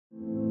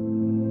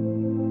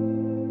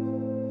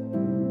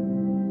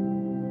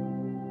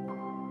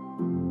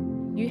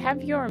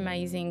have your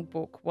amazing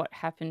book, What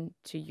Happened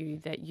to You,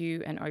 that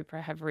you and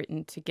Oprah have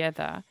written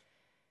together.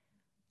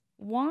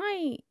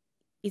 Why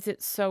is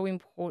it so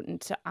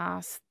important to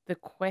ask the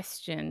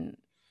question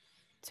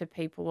to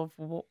people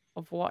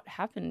of what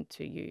happened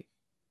to you?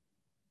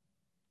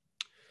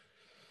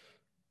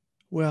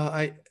 Well,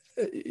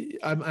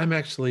 I'm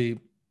actually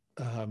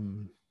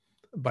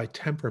by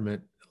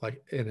temperament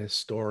like an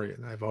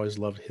historian. I've always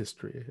loved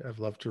history. I've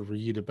loved to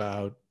read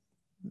about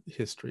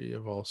history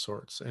of all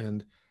sorts.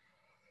 And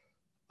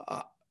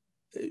uh,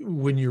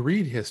 when you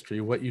read history,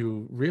 what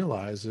you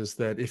realize is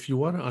that if you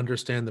want to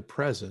understand the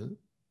present,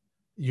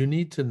 you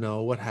need to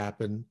know what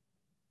happened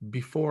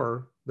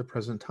before the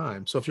present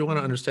time. So if you want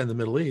to understand the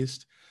Middle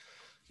East,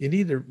 you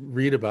need to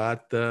read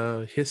about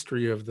the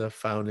history of the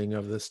founding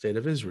of the state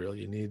of Israel.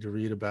 You need to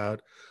read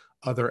about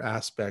other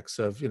aspects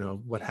of,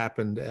 what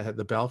happened at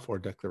the Balfour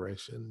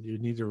Declaration. You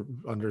need to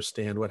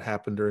understand what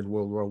happened during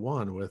World War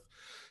I with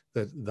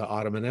the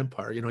Ottoman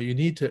Empire. You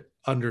need to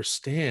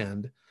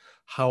understand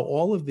how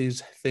all of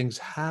these things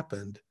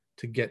happened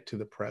to get to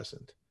the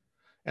present.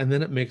 And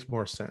then it makes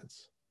more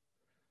sense.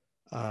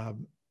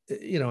 And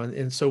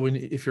so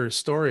if you're a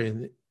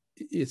historian,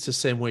 it's the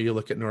same way you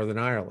look at Northern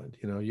Ireland.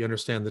 You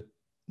understand the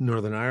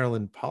Northern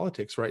Ireland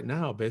politics right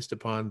now based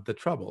upon the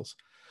Troubles.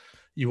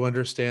 You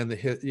understand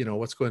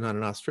what's going on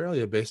in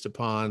Australia based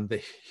upon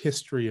the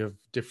history of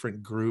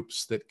different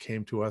groups that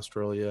came to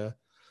Australia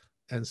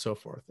and so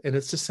forth. And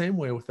it's the same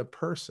way with a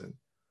person,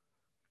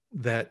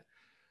 that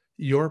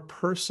your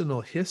personal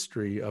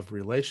history of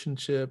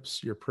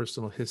relationships, your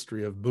personal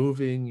history of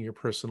moving, your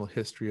personal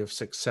history of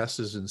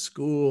successes in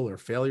school or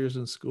failures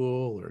in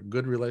school or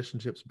good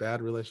relationships,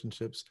 bad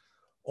relationships,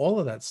 all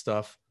of that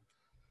stuff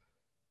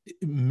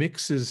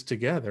mixes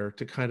together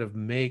to kind of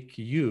make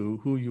you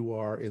who you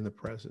are in the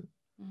present.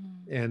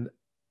 And,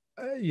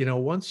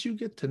 once you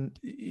get to,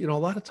 a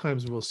lot of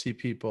times we'll see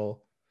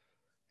people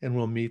and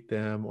we'll meet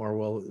them, or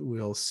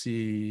we'll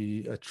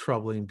see a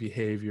troubling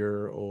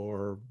behavior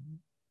or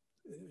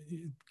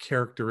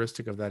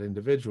characteristic of that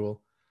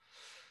individual,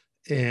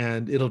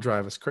 and it'll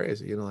drive us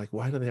crazy. Like,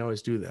 why do they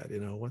always do that?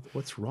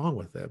 What's wrong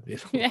with them?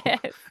 Yes.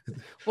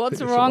 What's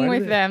So wrong why do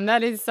with they- them?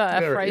 That is a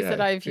Yeah, phrase yeah,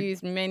 that I've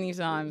used many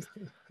times.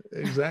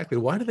 exactly.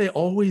 Why do they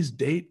always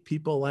date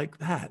people like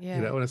that?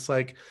 Yeah. And it's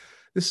like,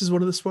 this is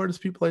one of the smartest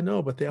people I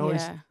know, but they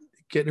always Yeah.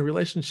 get in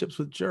relationships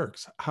with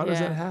jerks. How does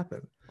that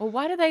happen? Well,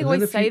 why do they And then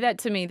always if say you- that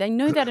to me? They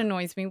know that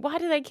annoys me. Why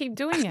do they keep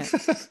doing it?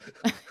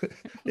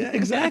 Yeah,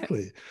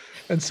 exactly.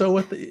 And so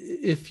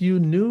if you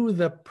knew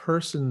the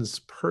person's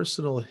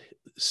personal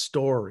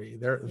story,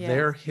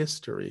 their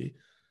history,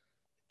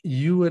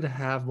 you would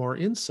have more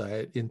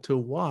insight into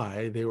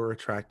why they were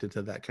attracted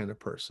to that kind of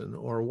person,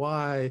 or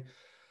why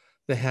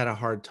they had a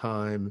hard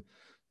time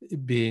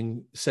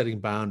setting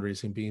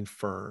boundaries and being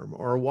firm,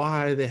 or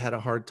why they had a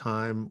hard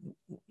time,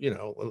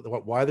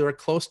 why they were a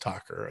close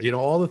talker,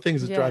 all the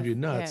things that drive you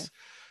nuts.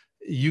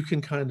 You can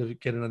kind of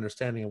get an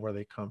understanding of where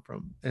they come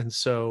from. And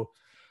so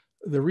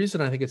the reason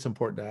I think it's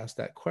important to ask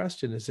that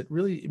question is it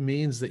really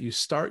means that you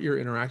start your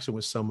interaction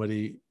with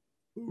somebody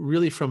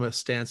really from a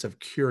stance of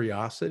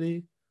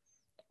curiosity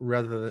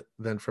rather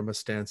than from a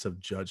stance of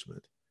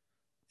judgment.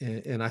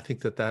 And I think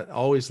that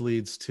always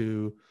leads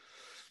to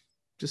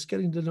just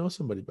getting to know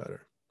somebody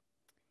better.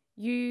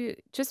 You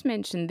just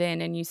mentioned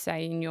then, and you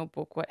say in your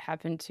book, What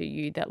Happened to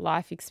You, that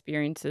life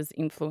experiences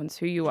influence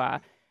who you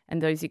are,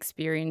 and those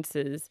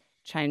experiences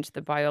change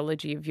the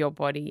biology of your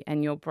body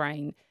and your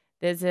brain.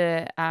 There's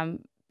a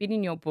bit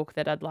in your book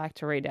that I'd like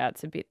to read out.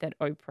 It's a bit that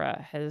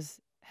Oprah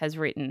has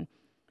written.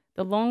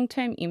 The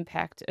long-term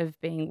impact of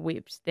being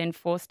whipped, then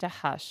forced to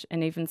hush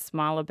and even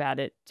smile about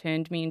it,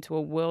 turned me into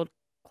a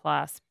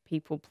world-class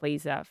people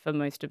pleaser for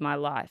most of my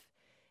life.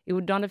 It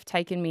would not have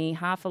taken me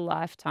half a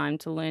lifetime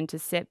to learn to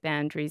set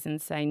boundaries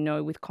and say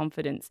no with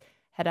confidence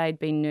had I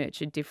been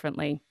nurtured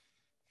differently.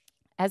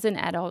 As an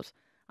adult,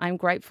 I am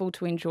grateful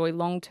to enjoy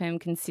long-term,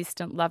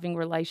 consistent, loving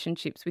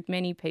relationships with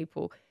many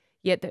people,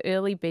 yet the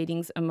early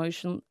beatings,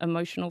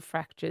 emotional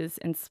fractures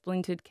and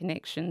splintered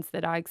connections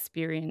that I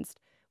experienced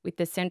with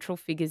the central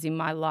figures in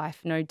my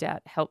life no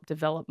doubt helped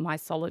develop my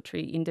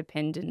solitary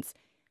independence.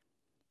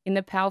 In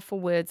the powerful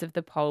words of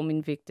the poem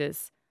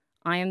Invictus,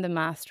 I am the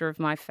master of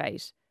my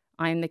fate.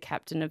 I am the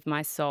captain of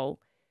my soul.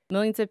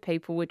 Millions of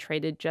people were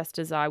treated just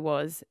as I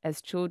was,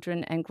 as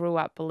children, and grew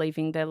up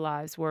believing their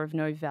lives were of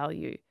no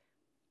value.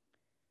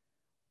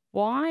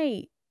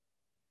 Why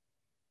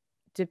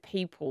do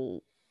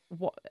people,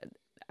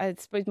 I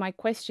suppose my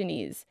question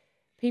is,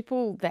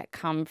 people that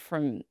come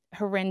from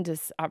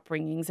horrendous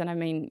upbringings, and I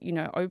mean,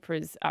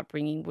 Oprah's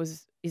upbringing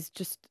was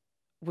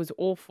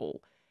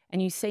awful,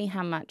 and you see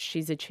how much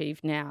she's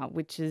achieved now,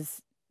 which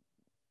is,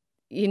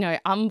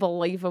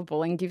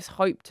 unbelievable and gives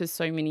hope to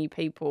so many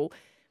people.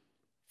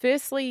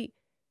 Firstly,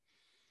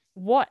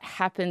 what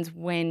happens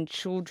when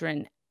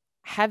children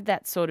have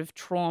that sort of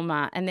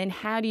trauma, and then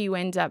how do you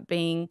end up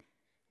being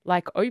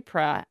like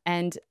Oprah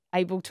and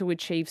able to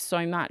achieve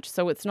so much?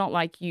 So it's not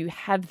like you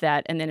have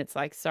that and then it's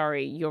like,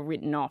 sorry, you're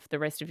written off. The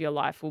rest of your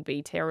life will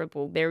be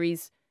terrible. There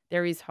is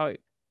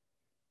hope.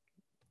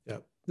 Yeah.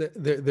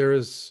 There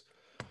is,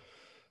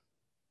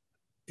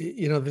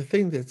 the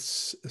thing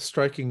that's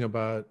striking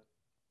about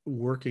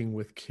working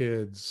with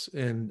kids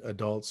and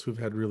adults who've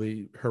had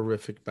really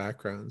horrific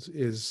backgrounds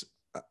is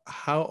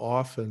how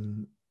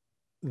often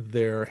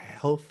they're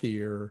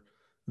healthier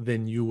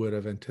than you would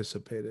have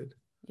anticipated.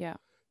 Yeah.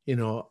 You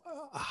know,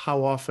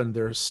 how often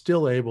they're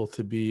still able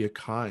to be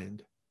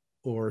kind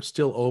or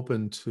still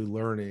open to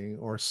learning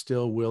or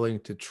still willing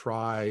to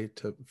try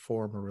to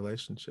form a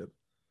relationship.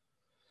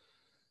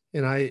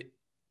 And I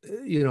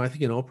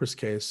think in Oprah's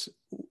case,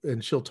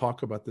 and she'll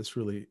talk about this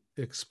really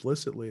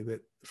explicitly,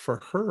 that for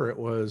her,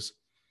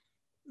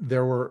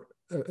 there were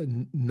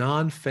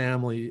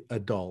non-family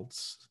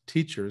adults,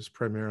 teachers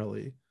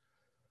primarily,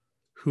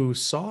 who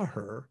saw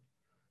her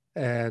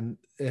and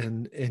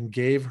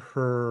gave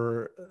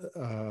her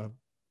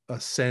a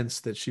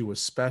sense that she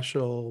was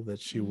special, that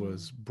she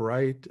was Mm.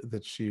 bright,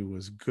 that she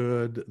was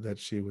good, that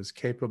she was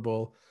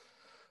capable.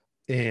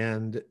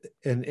 And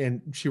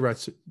she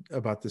writes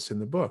about this in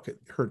the book.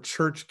 Her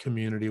church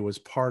community was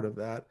part of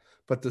that,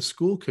 but the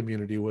school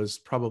community was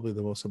probably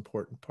the most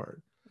important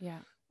part.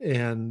 Yeah.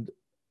 And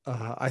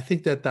I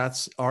think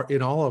that's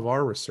in all of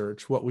our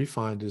research, what we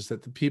find is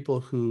that the people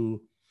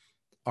who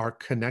are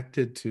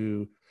connected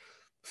to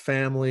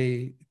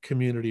family,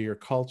 community, or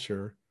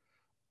culture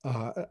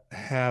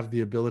have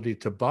the ability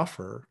to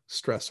buffer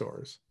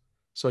stressors.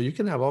 So you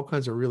can have all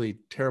kinds of really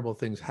terrible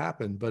things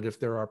happen, but if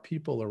there are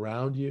people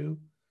around you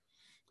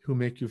who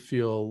make you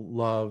feel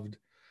loved,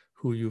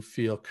 who you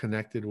feel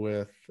connected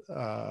with,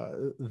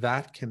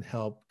 that can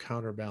help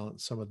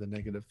counterbalance some of the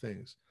negative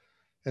things.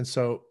 And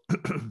so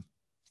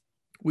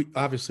we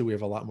have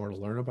a lot more to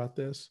learn about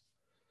this,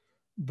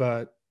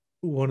 but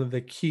one of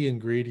the key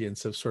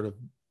ingredients of sort of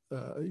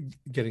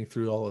getting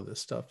through all of this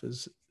stuff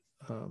is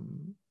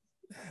um,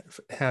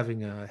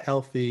 having a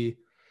healthy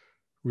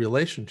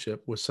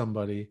relationship with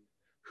somebody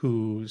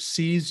who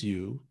sees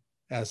you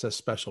as a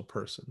special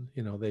person.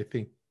 They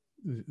think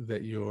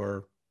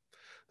that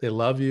they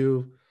love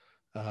you.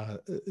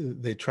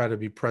 They try to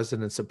be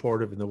present and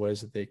supportive in the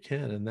ways that they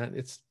can, and that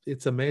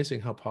it's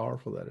amazing how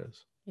powerful that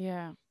is.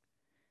 Yeah.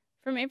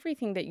 From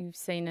everything that you've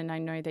seen, and I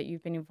know that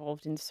you've been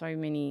involved in so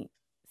many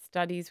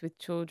studies with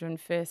children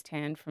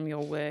firsthand from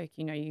your work,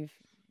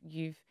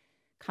 you've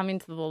come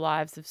into the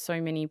lives of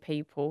so many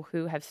people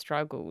who have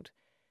struggled.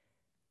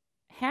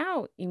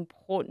 How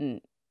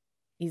important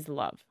is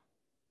love?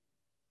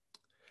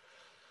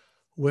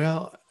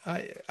 Well,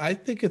 I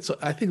think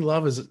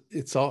love is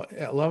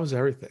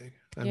everything.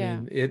 I Yeah.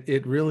 mean,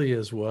 it really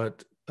is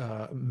what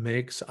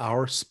makes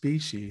our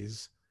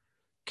species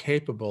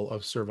capable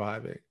of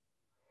surviving.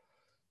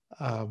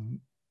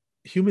 Um,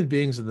 Human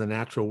beings in the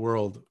natural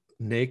world,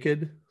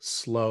 naked,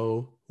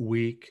 slow,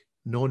 weak,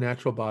 no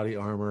natural body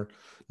armor,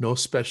 no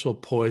special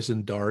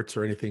poison darts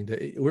or anything.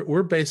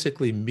 We're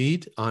basically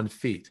meat on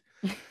feet.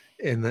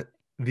 And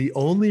the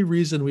only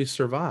reason we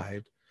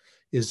survived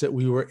is that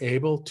we were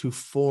able to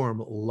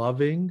form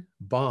loving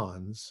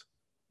bonds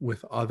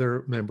with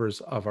other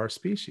members of our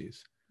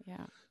species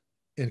Yeah.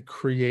 and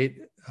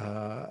create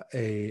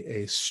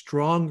a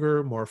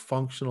stronger, more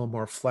functional,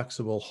 more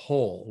flexible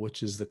whole,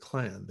 which is the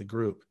clan, the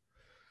group.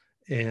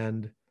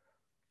 And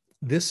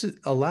this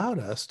allowed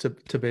us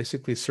to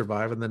basically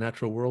survive in the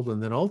natural world.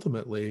 And then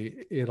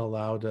ultimately, it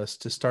allowed us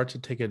to start to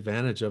take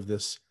advantage of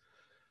this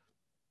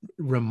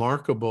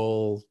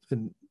remarkable,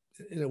 and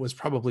it was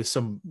probably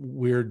some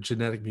weird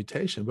genetic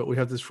mutation, but we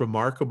have this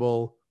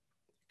remarkable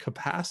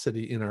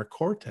capacity in our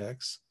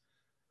cortex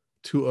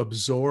to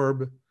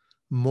absorb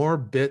more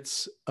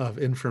bits of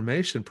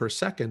information per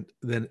second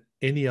than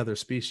any other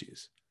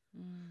species.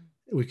 Mm.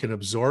 We can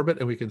absorb it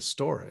and we can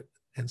store it.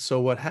 And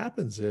so what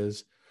happens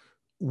is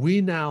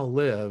we now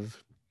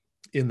live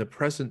in the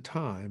present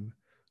time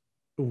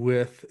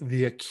with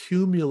the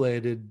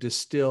accumulated,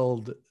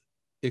 distilled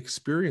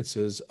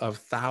experiences of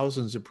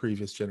thousands of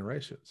previous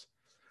generations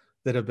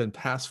that have been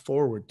passed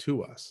forward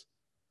to us.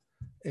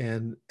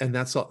 And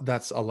that's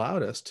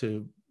allowed us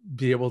to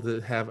be able to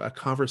have a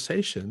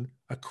conversation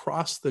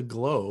across the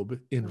globe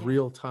in Yeah.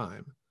 real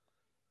time.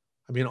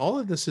 I mean, all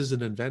of this is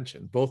an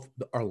invention. Both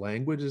our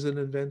language is an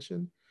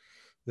invention,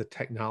 the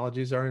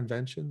technologies are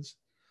inventions,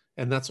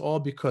 and that's all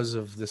because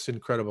of this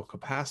incredible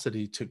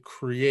capacity to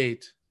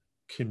create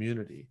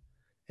community,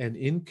 and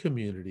in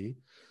community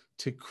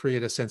to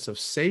create a sense of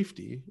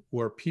safety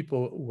where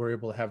people were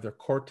able to have their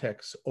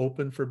cortex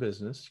open for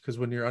business, because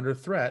when you're under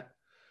threat,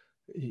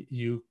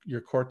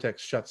 your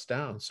cortex shuts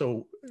down.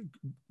 So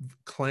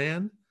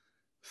clan,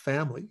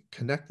 family,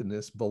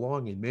 connectedness,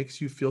 belonging makes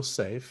you feel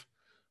safe,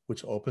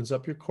 which opens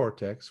up your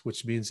cortex,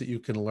 which means that you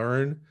can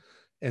learn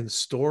and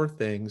store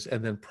things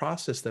and then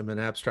process them in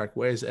abstract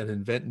ways and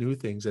invent new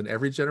things. And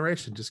every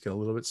generation just get a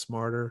little bit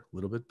smarter, a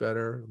little bit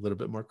better, a little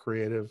bit more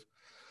creative.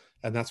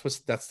 And that's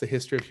the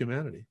history of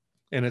humanity.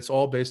 And it's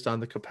all based on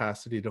the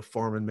capacity to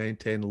form and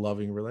maintain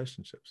loving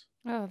relationships.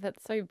 Oh,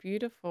 that's so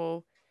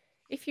beautiful.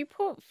 If you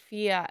put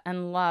fear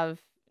and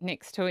love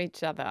next to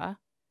each other,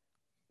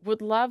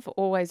 would love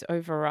always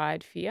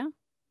override fear?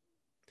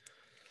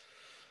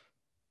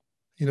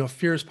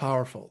 Fear is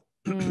powerful.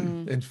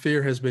 Mm. And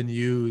fear has been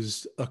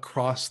used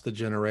across the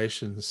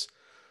generations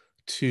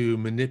to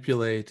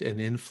manipulate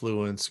and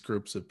influence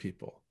groups of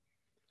people.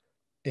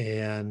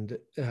 And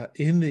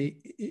in the,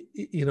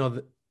 you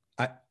know,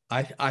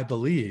 I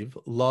believe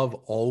love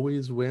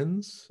always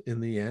wins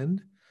in the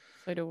end,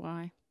 So do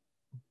I.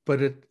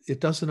 but it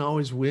doesn't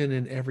always win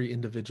in every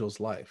individual's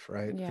life,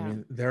 right? I Yeah.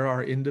 mean, there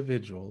are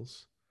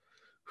individuals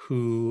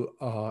who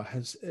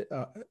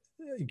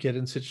get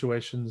in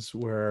situations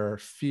where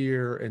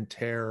fear and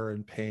terror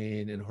and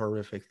pain and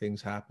horrific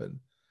things happen.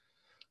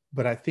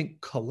 But I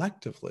think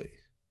collectively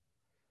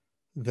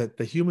that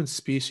the human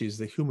species,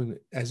 the human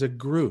as a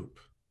group,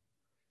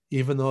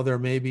 even though there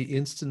may be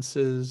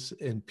instances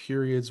and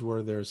periods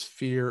where there's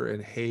fear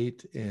and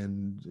hate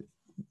and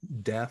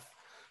death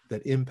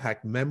that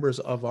impact members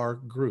of our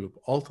group,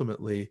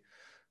 ultimately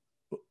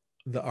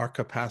our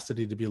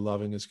capacity to be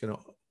loving is going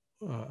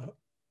to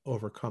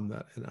overcome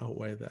that and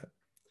outweigh that.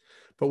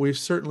 But we've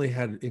certainly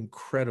had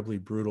incredibly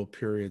brutal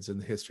periods in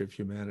the history of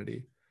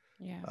humanity.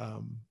 Yeah.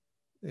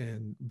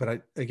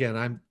 Again,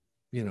 I'm,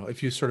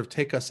 if you sort of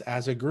take us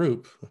as a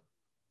group,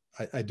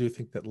 I do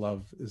think that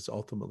love is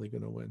ultimately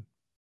going to win.